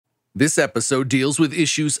This episode deals with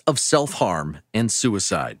issues of self-harm and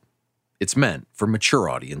suicide. It's meant for mature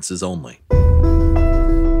audiences only.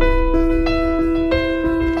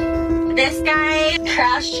 This guy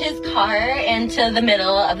crashed his car into the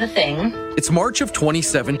middle of the thing. It's March of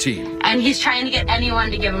 2017. And he's trying to get anyone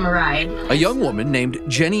to give him a ride. A young woman named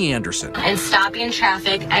Jenny Anderson And stopping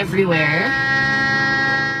traffic everywhere.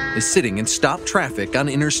 is sitting in stopped traffic on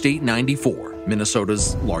Interstate 94,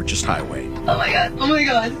 Minnesota's largest highway. Oh my God. Oh my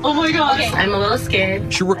God. Oh my God. Okay, I'm a little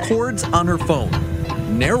scared. She records on her phone,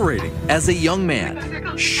 narrating as a young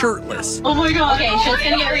man, shirtless, Oh my God. Okay, shit's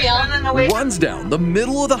gonna get real. runs down the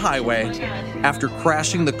middle of the highway after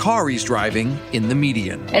crashing the car he's driving in the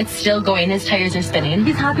median. It's still going. His tires are spinning.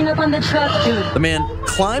 He's hopping up on the truck, dude. The man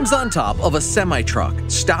climbs on top of a semi-truck,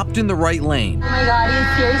 stopped in the right lane, Oh my God,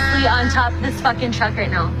 he's seriously on top of this fucking truck right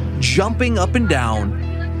now. jumping up and down,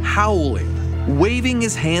 howling, waving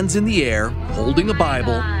his hands in the air, holding a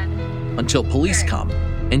Bible, until police come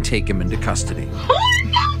and take him into custody.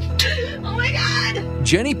 Oh my God.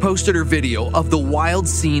 Jenny posted her video of the wild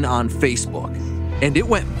scene on Facebook, and it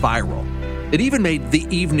went viral. It even made the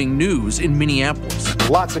evening news in Minneapolis.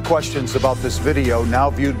 Lots of questions about this video,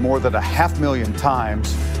 now viewed more than 500,000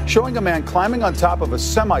 times, showing a man climbing on top of a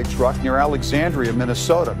semi-truck near Alexandria,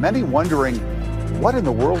 Minnesota. Many wondering, what in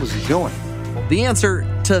the world is he doing? The answer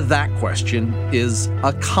to that question is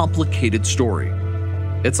a complicated story.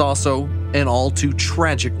 It's also an all too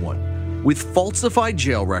tragic one, with falsified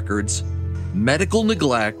jail records, medical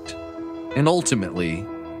neglect, and ultimately,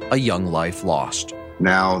 a young life lost.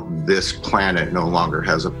 Now, this planet no longer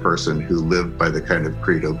has a person who lived by the kind of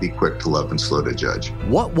credo, be quick to love and slow to judge.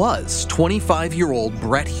 What was 25-year-old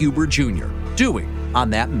Brett Huber Jr. doing on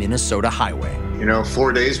that Minnesota highway?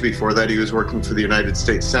 4 days before that, he was working for the United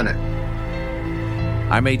States Senate.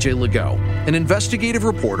 I'm AJ Legault, an investigative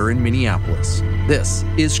reporter in Minneapolis. This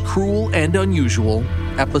is Cruel and Unusual,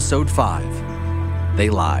 Episode 5. They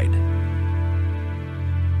Lied.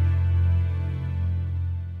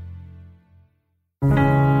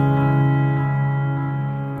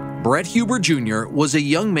 Brett Huber Jr. was a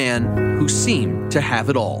young man who seemed to have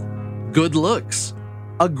it all. Good looks,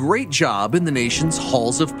 a great job in the nation's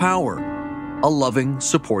halls of power, a loving,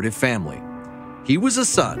 supportive family. He was a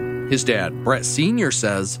son, his dad, Brett Sr.,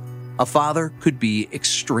 says, a father could be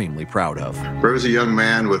extremely proud of. Brett was a young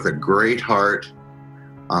man with a great heart,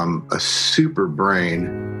 a super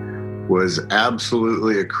brain, was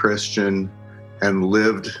absolutely a Christian, and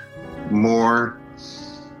lived more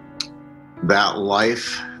that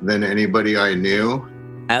life than anybody I knew.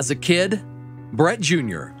 As a kid, Brett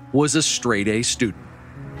Jr. was a straight-A student.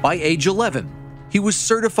 By age 11, he was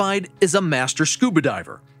certified as a master scuba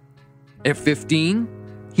diver. At 15,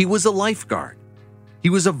 he was a lifeguard. He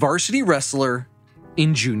was a varsity wrestler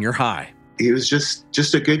in junior high. He was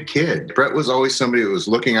just a good kid. Brett was always somebody who was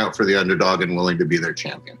looking out for the underdog and willing to be their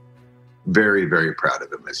champion. Very, very proud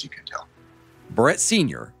of him, as you can tell. Brett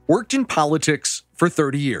Sr. worked in politics for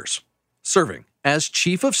 30 years, serving as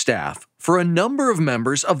chief of staff for a number of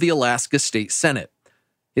members of the Alaska State Senate.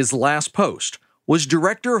 His last post was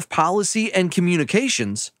director of policy and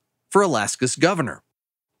communications for Alaska's governor.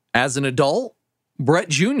 As an adult, Brett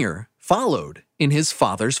Jr. followed in his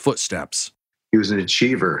father's footsteps. He was an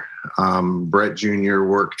achiever. Brett Jr.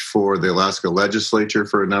 worked for the Alaska legislature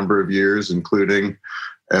for a number of years, including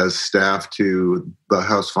as staff to the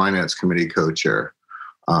House Finance Committee co-chair.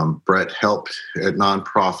 Brett helped at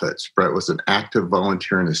nonprofits. Brett was an active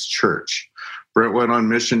volunteer in his church. Brett went on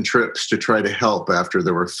mission trips to try to help after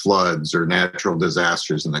there were floods or natural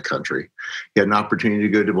disasters in the country. He had an opportunity to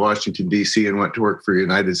go to Washington, D.C. and went to work for a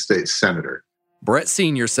United States senator. Brett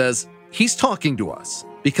Sr. says he's talking to us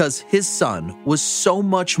because his son was so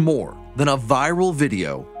much more than a viral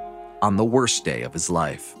video on the worst day of his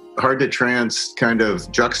life. Hard to kind of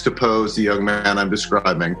juxtapose the young man I'm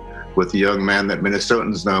describing with the young man that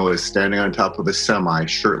Minnesotans know is standing on top of a semi,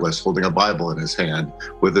 shirtless, holding a Bible in his hand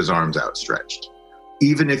with his arms outstretched.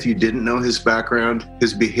 Even if you didn't know his background,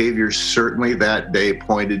 his behavior certainly that day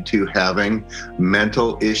pointed to having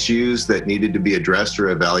mental issues that needed to be addressed or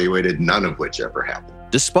evaluated, none of which ever happened.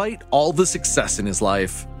 Despite all the success in his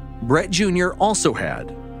life, Brett Jr. also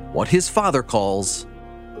had what his father calls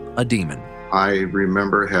a demon. I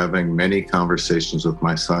remember having many conversations with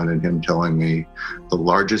my son and him telling me the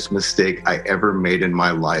largest mistake I ever made in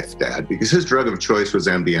my life, Dad, because his drug of choice was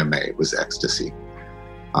MDMA, it was ecstasy.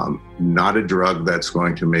 Not a drug that's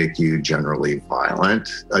going to make you generally violent,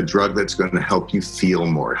 a drug that's going to help you feel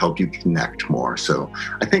more, help you connect more. So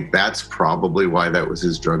I think that's probably why that was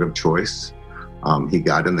his drug of choice. He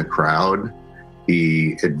got in the crowd.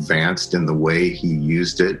 He advanced in the way he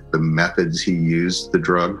used it, the methods he used the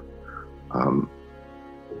drug.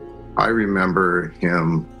 I remember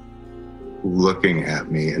him looking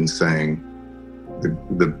at me and saying,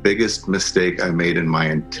 the biggest mistake I made in my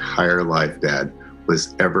entire life, Dad,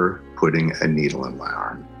 was ever putting a needle in my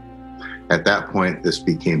arm. At that point, this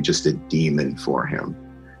became just a demon for him.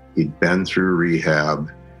 He'd been through rehab.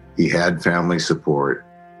 He had family support.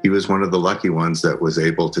 He was one of the lucky ones that was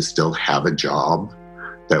able to still have a job,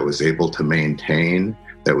 that was able to maintain,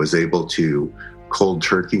 that was able to cold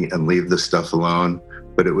turkey and leave the stuff alone.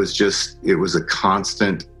 But it was a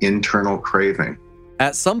constant internal craving.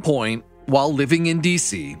 At some point, while living in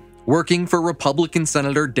D.C., working for Republican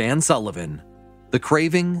Senator Dan Sullivan, the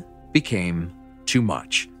craving became too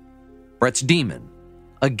much. Brett's demon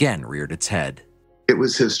again reared its head. It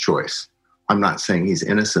was his choice. I'm not saying he's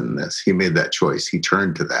innocent in this. He made that choice. He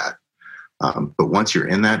turned to that. But once you're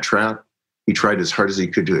in that trap, he tried as hard as he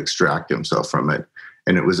could to extract himself from it.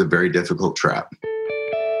 And it was a very difficult trap.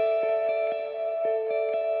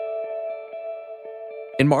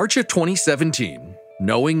 In March of 2017,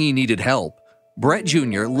 knowing he needed help, Brett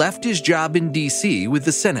Jr. left his job in D.C. with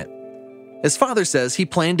the Senate. His father says he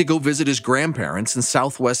planned to go visit his grandparents in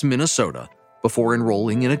southwest Minnesota before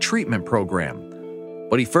enrolling in a treatment program.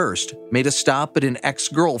 But he first made a stop at an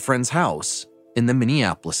ex-girlfriend's house in the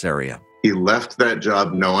Minneapolis area. He left that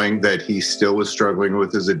job knowing that he still was struggling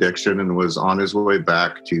with his addiction and was on his way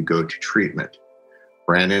back to go to treatment.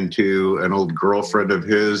 Ran into an old girlfriend of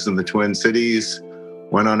his in the Twin Cities,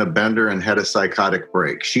 went on a bender and had a psychotic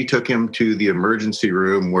break. She took him to the emergency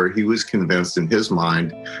room where he was convinced in his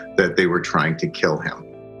mind that they were trying to kill him.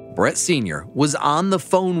 Brett Sr. was on the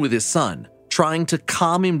phone with his son, trying to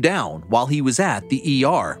calm him down while he was at the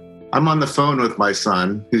ER. I'm on the phone with my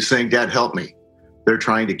son who's saying, Dad, help me. They're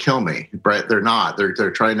trying to kill me. Brett, they're not.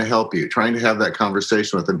 They're trying to help you, trying to have that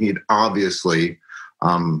conversation with him. He'd obviously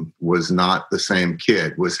was not the same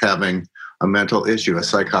kid, was having a mental issue, a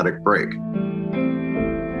psychotic break.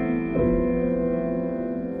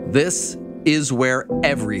 This is where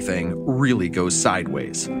everything really goes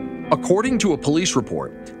sideways. According to a police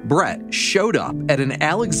report, Brett showed up at an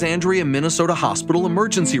Alexandria, Minnesota hospital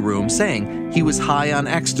emergency room saying he was high on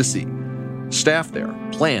ecstasy. Staff there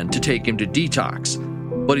planned to take him to detox,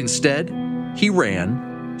 but instead, he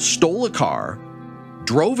ran, stole a car,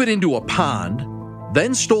 drove it into a pond,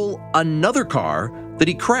 then stole another car that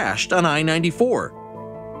he crashed on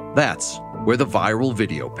I-94. That's where the viral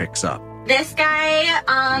video picks up. This guy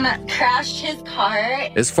crashed his car.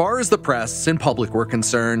 As far as the press and public were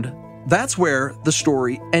concerned, that's where the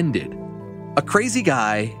story ended. A crazy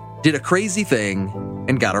guy did a crazy thing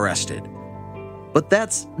and got arrested. But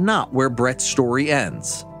that's not where Brett's story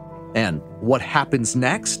ends. And what happens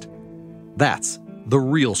next? That's the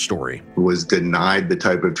real story. Was denied the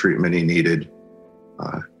type of treatment he needed,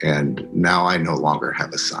 and now I no longer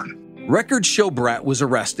have a son. Records show Brett was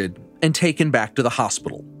arrested and taken back to the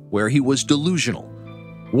hospital, where he was delusional,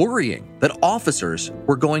 worrying that officers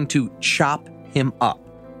were going to chop him up.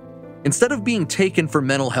 Instead of being taken for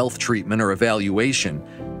mental health treatment or evaluation,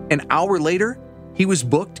 an hour later, he was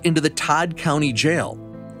booked into the Todd County Jail,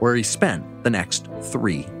 where he spent the next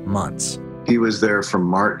 3 months. He was there from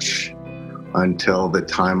March until the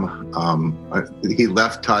time he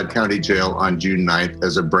left Todd County Jail on June 9th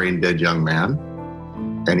as a brain-dead young man,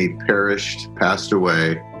 and he passed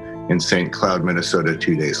away in St. Cloud, Minnesota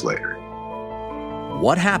 2 days later.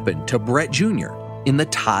 What happened to Brett Jr. in the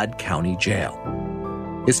Todd County Jail?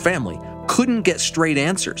 His family couldn't get straight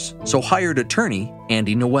answers, so hired attorney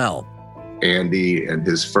Andy Noel. Andy and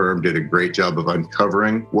his firm did a great job of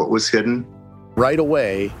uncovering what was hidden. Right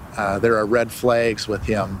away, there are red flags with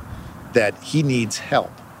him that he needs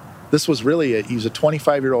help. This was really he's a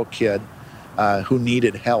 25-year-old kid who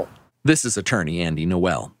needed help. This is attorney Andy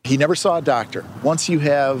Noel. He never saw a doctor. Once you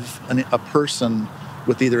have a person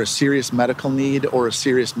with either a serious medical need or a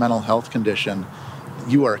serious mental health condition,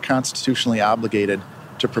 you are constitutionally obligated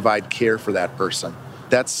to provide care for that person.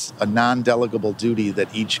 That's a non-delegable duty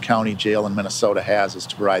that each county jail in Minnesota has, is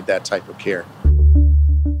to provide that type of care.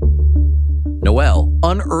 Noel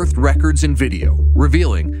unearthed records and video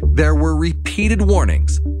revealing there were repeated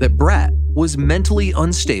warnings that Brett was mentally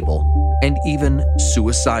unstable and even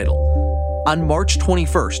suicidal. On March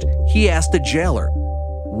 21st, he asked a jailer,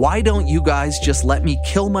 "Why don't you guys just let me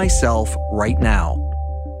kill myself right now?"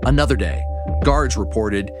 Another day, guards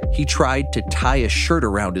reported he tried to tie a shirt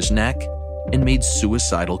around his neck and made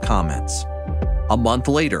suicidal comments. A month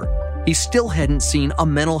later, he still hadn't seen a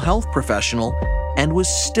mental health professional and was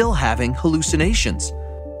still having hallucinations.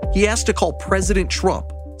 He asked to call President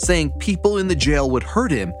Trump, saying people in the jail would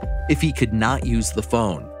hurt him if he could not use the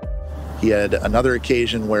phone. He had another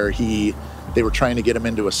occasion where he They were trying to get him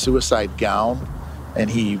into a suicide gown, and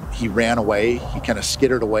he ran away. He kind of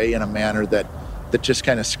skittered away in a manner that just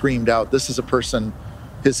kind of screamed out, this is a person,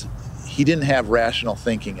 he didn't have rational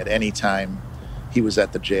thinking at any time he was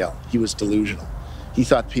at the jail. He was delusional. He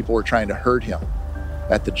thought people were trying to hurt him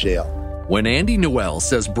at the jail. When Andy Noel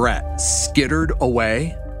says Brett skittered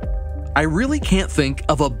away, I really can't think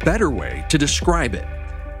of a better way to describe it.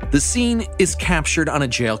 The scene is captured on a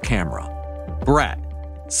jail camera. Brett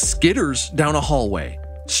skitters down a hallway,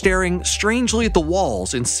 staring strangely at the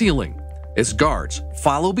walls and ceiling as guards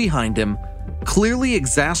follow behind him, clearly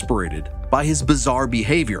exasperated by his bizarre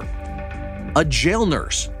behavior. A jail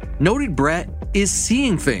nurse noted Brett is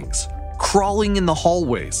seeing things, crawling in the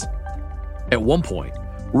hallways. At one point,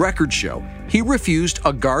 records show he refused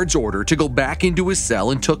a guard's order to go back into his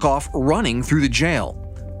cell and took off running through the jail.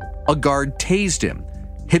 A guard tased him,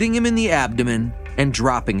 hitting him in the abdomen and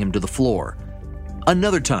dropping him to the floor.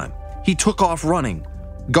 Another time, he took off running.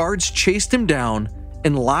 Guards chased him down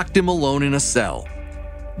and locked him alone in a cell.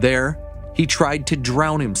 There, he tried to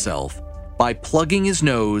drown himself by plugging his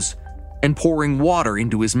nose and pouring water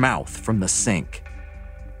into his mouth from the sink.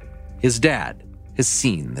 His dad has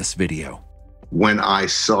seen this video. When I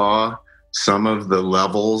saw some of the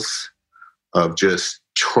levels of just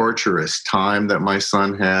torturous time that my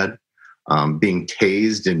son had, being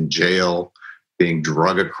tased in jail, being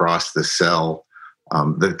drug across the cell,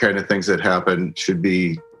 the kind of things that happen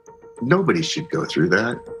nobody should go through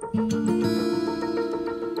that.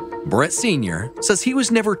 Brett Sr. says he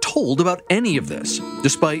was never told about any of this,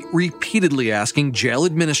 despite repeatedly asking jail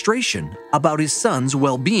administration about his son's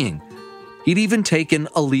well-being. He'd even taken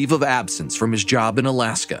a leave of absence from his job in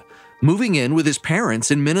Alaska, moving in with his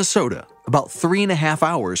parents in Minnesota, about 3.5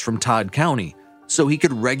 hours from Todd County, so he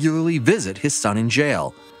could regularly visit his son in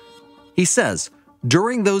jail. He says,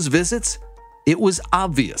 during those visits, it was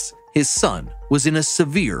obvious his son was in a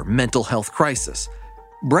severe mental health crisis.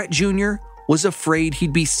 Brett Jr. was afraid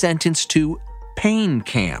he'd be sentenced to pain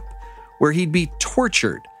camp, where he'd be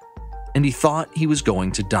tortured, and he thought he was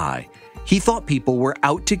going to die. He thought people were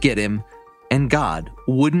out to get him, and God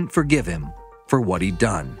wouldn't forgive him for what he'd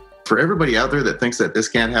done. For everybody out there that thinks that this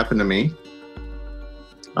can't happen to me,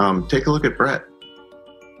 take a look at Brett,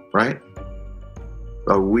 right?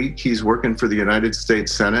 A week he's working for the United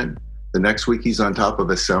States Senate. The next week he's on top of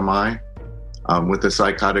a semi with a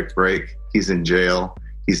psychotic break. He's in jail.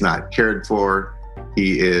 He's not cared for.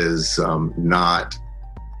 He is not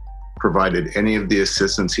provided any of the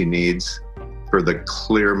assistance he needs for the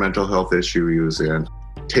clear mental health issue he was in.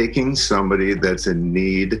 Taking somebody that's in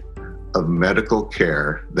need of medical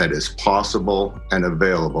care that is possible and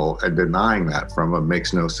available and denying that from them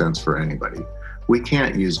makes no sense for anybody. We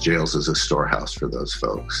can't use jails as a storehouse for those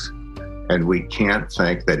folks. And we can't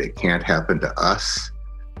think that it can't happen to us,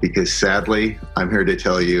 because sadly, I'm here to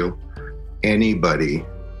tell you,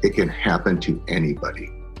 it can happen to anybody.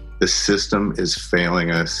 The system is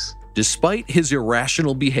failing us. Despite his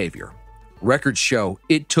irrational behavior, records show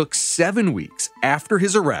it took 7 weeks after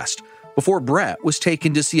his arrest before Brett was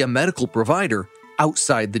taken to see a medical provider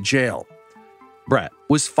outside the jail. Brett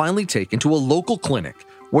was finally taken to a local clinic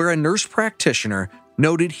where a nurse practitioner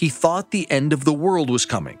noted he thought the end of the world was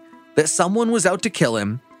coming, that someone was out to kill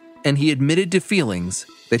him, and he admitted to feelings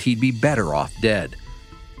that he'd be better off dead.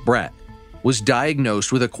 Brett was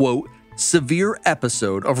diagnosed with a, quote, severe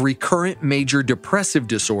episode of recurrent major depressive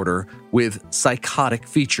disorder with psychotic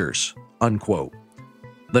features, unquote.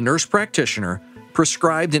 The nurse practitioner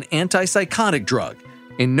prescribed an antipsychotic drug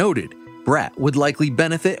and noted Brett would likely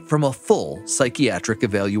benefit from a full psychiatric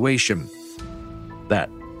evaluation. That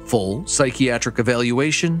full psychiatric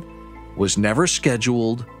evaluation was never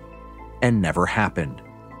scheduled and never happened.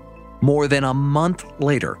 More than a month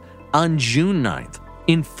later, on June 9th,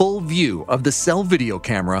 in full view of the cell video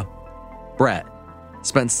camera, Brett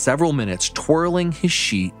spent several minutes twirling his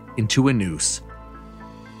sheet into a noose,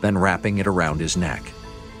 then wrapping it around his neck.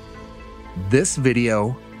 This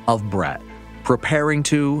video of Brett preparing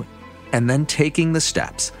to and then taking the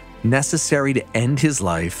steps necessary to end his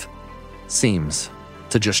life seems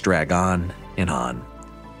to just drag on and on.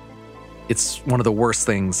 It's one of the worst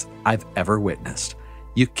things I've ever witnessed.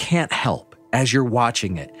 You can't help, as you're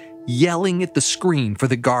watching it, yelling at the screen for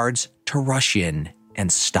the guards to rush in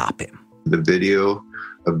and stop him. The video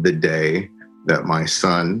of the day that my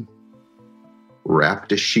son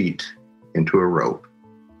wrapped a sheet into a rope,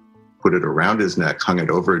 put it around his neck, hung it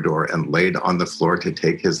over a door, and laid on the floor to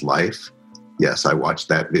take his life. Yes, I watched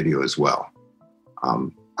that video as well.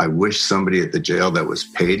 I wish somebody at the jail that was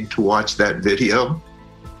paid to watch that video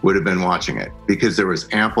would have been watching it, because there was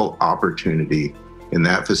ample opportunity in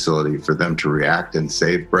that facility for them to react and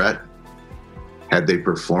save Brett, Had they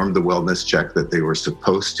performed the wellness check that they were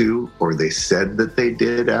supposed to, or they said that they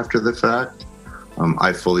did after the fact,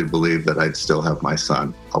 I fully believe that I'd still have my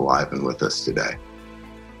son alive and with us today.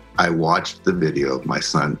 I watched the video of my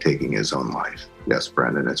son taking his own life. Yes,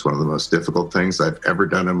 Brendan, it's one of the most difficult things I've ever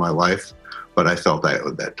done in my life, but I felt I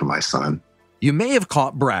owed that to my son. You may have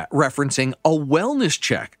caught Brett referencing a wellness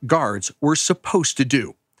check guards were supposed to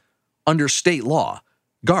do. Under state law,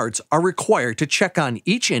 guards are required to check on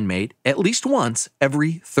each inmate at least once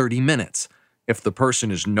every 30 minutes. If the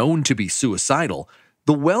person is known to be suicidal,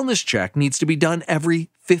 the wellness check needs to be done every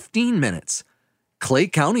 15 minutes. Clay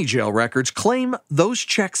County Jail records claim those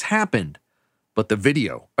checks happened, but the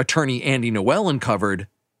video attorney Andy Noel uncovered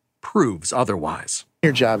proves otherwise.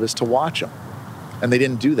 Your job is to watch them, and they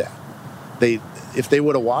didn't do that. If they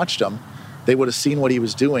would have watched him, they would have seen what he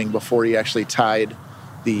was doing before he actually tied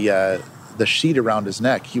the sheet around his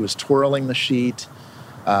neck. He was twirling the sheet.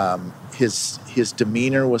 His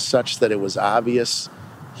demeanor was such that it was obvious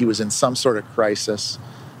he was in some sort of crisis,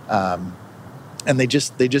 and they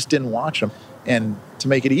just didn't watch him. And to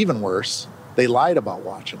make it even worse, they lied about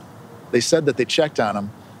watching him. They said that they checked on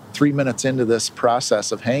him 3 minutes into this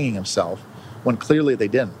process of hanging himself, when clearly they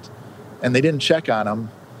didn't. And they didn't check on him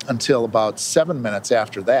until about 7 minutes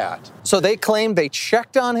after that. So they claimed they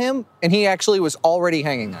checked on him and he actually was already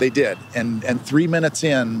hanging there. They did. And 3 minutes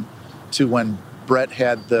in to when Brett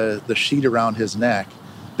had the sheet around his neck,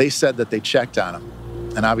 they said that they checked on him.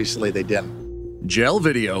 And obviously they didn't. Jail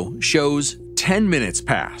video shows 10 minutes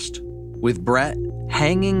passed, with Brett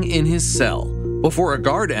hanging in his cell before a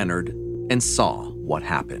guard entered and saw what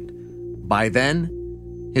happened. By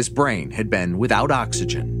then, his brain had been without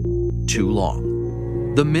oxygen too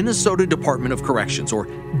long. The Minnesota Department of Corrections, or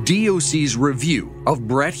DOC's review of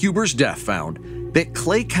Brett Huber's death found that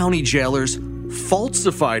Clay County jailers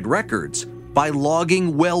falsified records by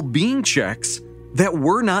logging well-being checks that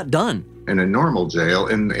were not done. In a normal jail,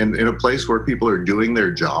 in a place where people are doing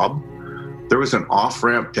their job, there was an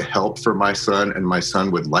off-ramp to help for my son, and my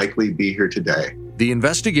son would likely be here today. The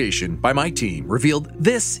investigation by my team revealed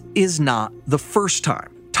this is not the first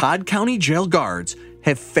time Todd County jail guards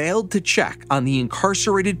have failed to check on the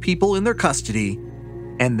incarcerated people in their custody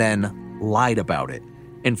and then lied about it.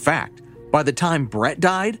 In fact, by the time Brett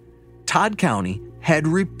died, Todd County had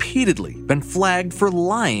repeatedly been flagged for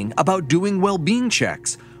lying about doing well-being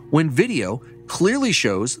checks when video clearly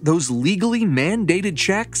shows those legally mandated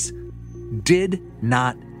checks did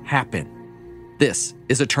not happen. This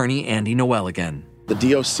is attorney Andy Noel again. The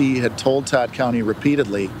DOC had told Todd County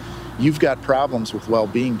repeatedly, you've got problems with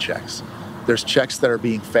well-being checks. There's checks that are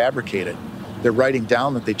being fabricated. They're writing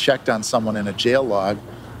down that they checked on someone in a jail log,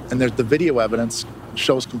 and the video evidence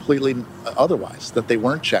shows completely otherwise, that they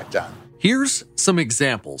weren't checked on. Here's some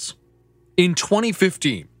examples. In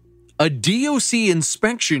 2015, a DOC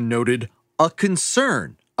inspection noted a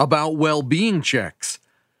concern about well-being checks.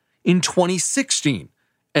 In 2016,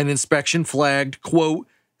 an inspection flagged, quote,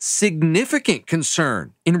 significant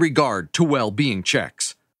concern in regard to well-being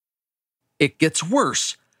checks. It gets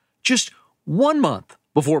worse. Just 1 month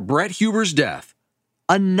before Brett Huber's death,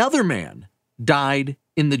 another man died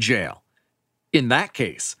in the jail. In that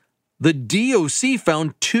case, the DOC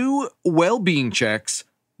found 2 well-being checks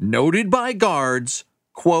noted by guards,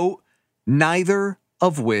 quote, neither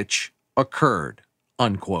of which occurred,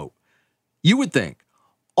 unquote. You would think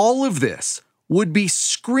all of this would be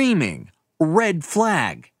screaming red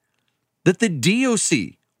flag, that the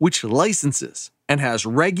DOC, which licenses and has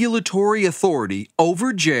regulatory authority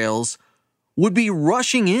over jails, would be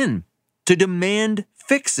rushing in to demand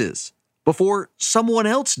fixes before someone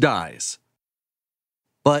else dies.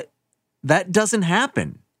 But that doesn't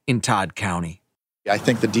happen in Todd County. I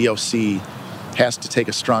think the DOC has to take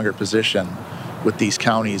a stronger position with these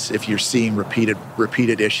counties if you're seeing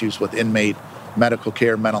repeated issues with inmate medical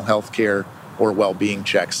care, mental health care, or well-being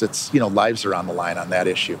checks. It's, lives are on the line on that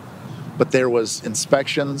issue. But there was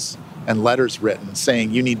inspections and letters written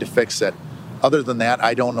saying you need to fix it. Other than that,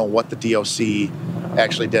 I don't know what the DOC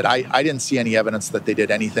actually did. I didn't see any evidence that they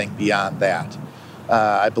did anything beyond that.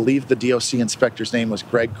 I believe the DOC inspector's name was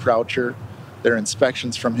Greg Croucher. There are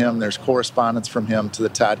inspections from him. There's correspondence from him to the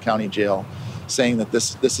Todd County Jail saying that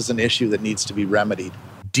this is an issue that needs to be remedied.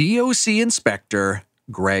 DOC Inspector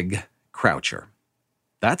Greg Croucher.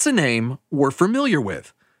 That's a name we're familiar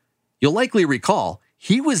with. You'll likely recall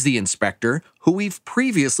he was the inspector who we've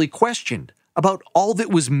previously questioned about all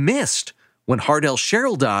that was missed when Hardell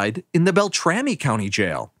Sherrill died in the Beltrami County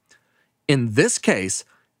Jail. In this case,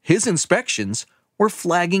 his inspections were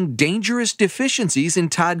flagging dangerous deficiencies in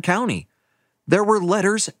Todd County. There were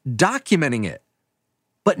letters documenting it,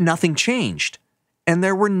 but nothing changed. and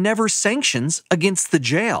there were never sanctions against the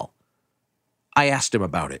jail. I asked him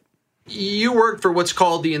about it. You worked for what's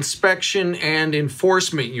called the Inspection and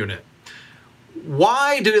Enforcement Unit.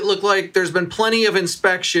 Why did it look like there's been plenty of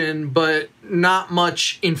inspection, but not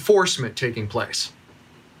much enforcement taking place?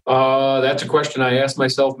 That's a question I asked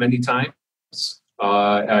myself many times.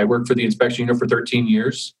 I worked for the inspection unit for 13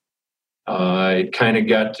 years. It kind of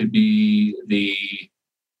got to be the,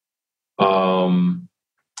 trying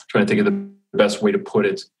to think of the best way to put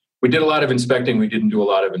it. We did a lot of inspecting. We didn't do a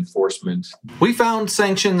lot of enforcement. We found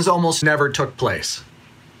sanctions almost never took place.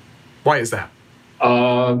 Why is that?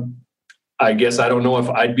 I guess I don't know if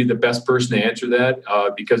I'd be the best person to answer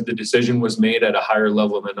that because the decision was made at a higher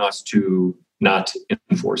level than us to not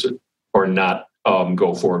enforce it or not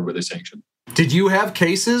go forward with a sanction. Did you have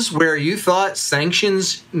cases where you thought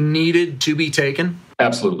sanctions needed to be taken?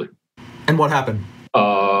 Absolutely. And what happened?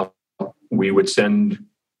 We would send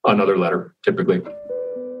another letter, typically.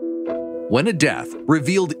 When a death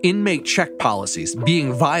revealed inmate check policies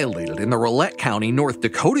being violated in the Rolette County, North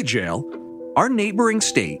Dakota jail, our neighboring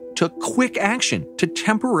state took quick action to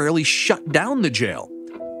temporarily shut down the jail.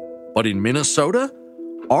 But in Minnesota,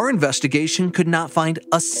 our investigation could not find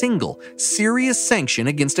a single serious sanction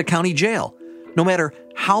against a county jail, no matter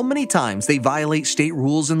how many times they violate state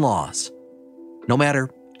rules and laws, no matter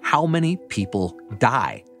how many people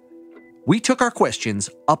die. We took our questions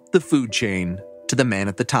up the food chain to the man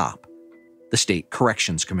at the top, the state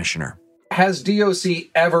corrections commissioner. Has DOC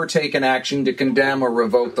ever taken action to condemn or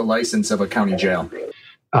revoke the license of a county jail?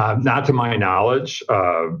 Not to my knowledge.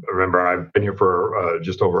 Remember, I've been here for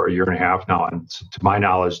just over a year and a half now, and to my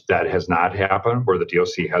knowledge, that has not happened where the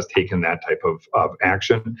DOC has taken that type of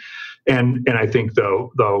action. And I think the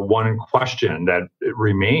one question that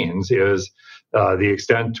remains is the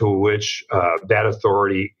extent to which that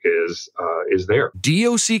authority is there.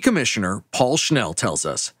 DOC Commissioner Paul Schnell tells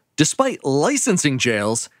us, despite licensing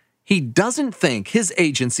jails, he doesn't think his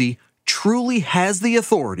agency truly has the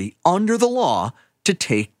authority under the law to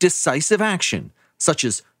take decisive action, such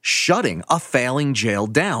as shutting a failing jail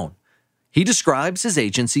down. He describes his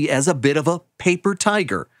agency as a bit of a paper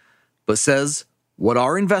tiger, but says what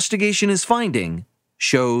our investigation is finding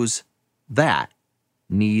shows that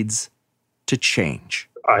needs to change.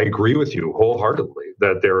 I agree with you wholeheartedly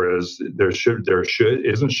that there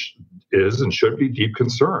should be deep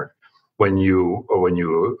concern when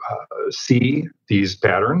you see these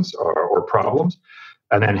patterns or problems,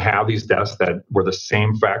 and then have these deaths where the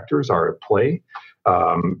same factors are at play.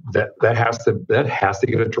 That has to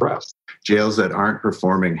get addressed. Jails that aren't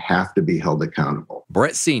performing have to be held accountable.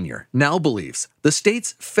 Brett Sr. now believes the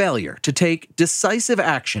state's failure to take decisive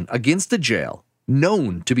action against a jail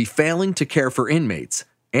known to be failing to care for inmates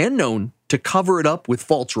and known to cover it up with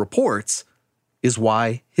false reports is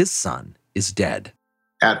why his son is dead.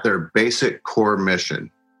 At their basic core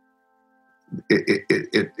mission,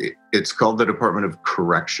 it's called the Department of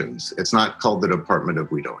Corrections. It's not called the Department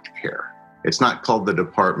of We Don't Care. It's not called the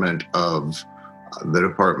Department of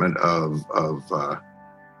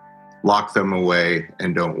lock them away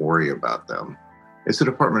and don't worry about them. It's the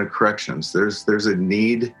Department of Corrections. There's a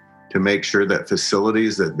need to make sure that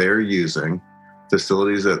facilities that they're using,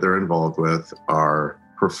 facilities that they're involved with, are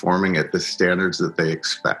performing at the standards that they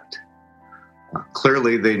expect.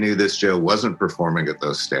 Clearly, they knew this jail wasn't performing at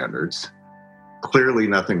those standards. Clearly,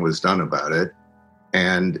 nothing was done about it.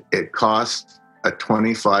 And it cost a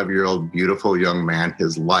 25-year-old beautiful young man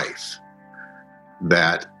his life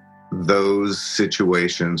that those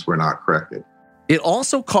situations were not corrected. It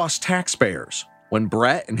also cost taxpayers. When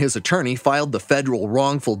Brett and his attorney filed the federal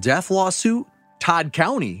wrongful death lawsuit, Todd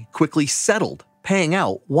County quickly settled, paying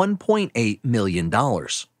out $1.8 million.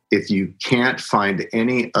 If you can't find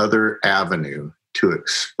any other avenue to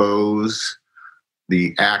expose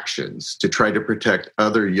the actions, to try to protect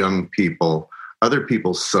other young people, other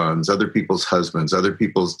people's sons, other people's husbands, other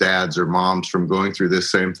people's dads or moms from going through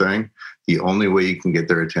this same thing, the only way you can get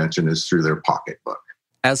their attention is through their pocketbook.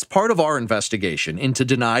 As part of our investigation into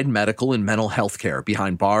denied medical and mental health care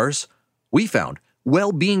behind bars, we found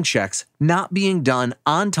well-being checks not being done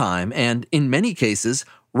on time and, in many cases,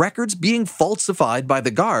 records being falsified by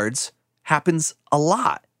the guards happens a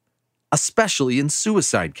lot, especially in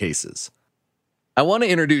suicide cases. I want to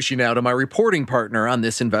introduce you now to my reporting partner on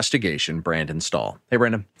this investigation, Brandon Stahl. Hey,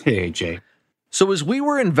 Brandon. Hey, AJ. So as we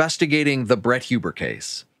were investigating the Brett Huber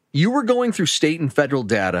case, you were going through state and federal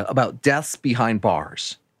data about deaths behind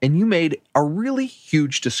bars, and you made a really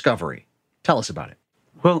huge discovery. Tell us about it.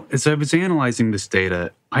 Well, as I was analyzing this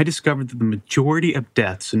data, I discovered that the majority of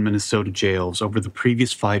deaths in Minnesota jails over the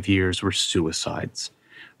previous 5 years were suicides.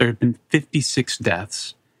 There have been 56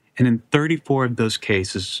 deaths, And in 34 of those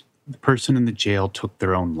cases, the person in the jail took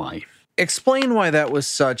their own life. Explain why that was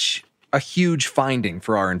such a huge finding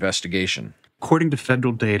for our investigation. According to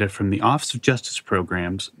federal data from the Office of Justice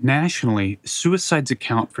Programs, nationally, suicides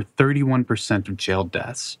account for 31% of jail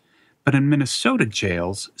deaths. But in Minnesota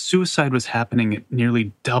jails, suicide was happening at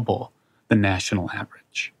nearly double the national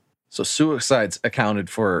average. So suicides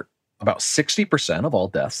accounted for about 60% of all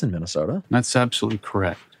deaths in Minnesota? That's absolutely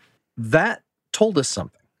correct. That told us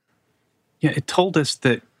something. Yeah, it told us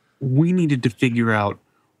that we needed to figure out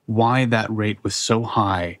why that rate was so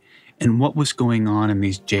high and what was going on in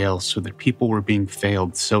these jails so that people were being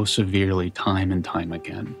failed so severely time and time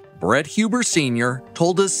again. Brett Huber Sr.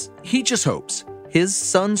 told us he just hopes his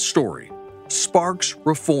son's story sparks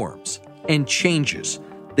reforms and changes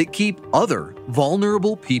that keep other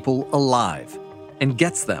vulnerable people alive and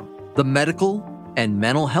gets them the medical and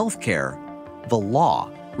mental health care the law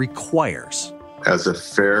requires. As a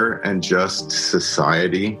fair and just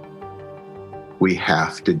society, we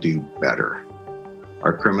have to do better.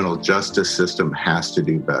 Our criminal justice system has to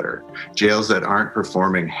do better. Jails that aren't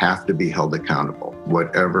performing have to be held accountable.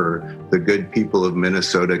 Whatever the good people of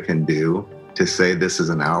Minnesota can do to say this is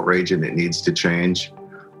an outrage and it needs to change,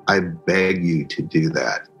 I beg you to do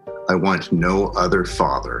that. I want no other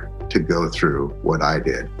father to go through what I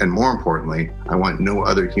did. And more importantly, I want no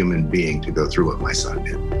other human being to go through what my son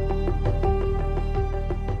did.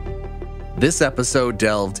 This episode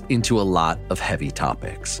delved into a lot of heavy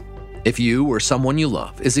topics. If you or someone you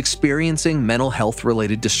love is experiencing mental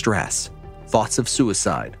health-related distress, thoughts of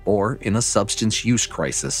suicide, or in a substance use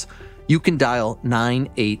crisis, you can dial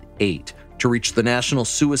 988 to reach the National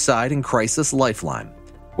Suicide and Crisis Lifeline,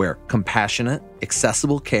 where compassionate,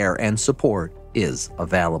 accessible care and support is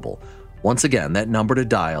available. Once again, that number to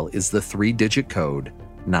dial is the 3-digit code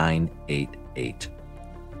 988.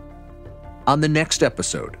 On the next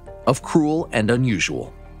episode of Cruel and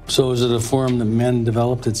Unusual. So is it a form that men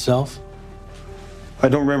developed itself? I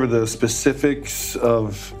don't remember the specifics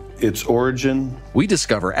of its origin. We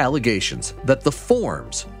discover allegations that the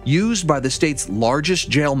forms used by the state's largest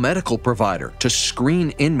jail medical provider to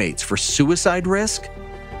screen inmates for suicide risk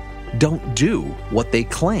don't do what they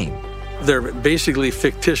claim. They're basically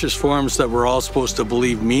fictitious forms that we're all supposed to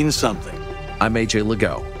believe mean something. I'm AJ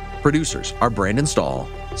Legault. Producers are Brandon Stahl,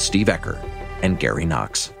 Steve Eckert, and Gary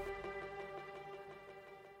Knox.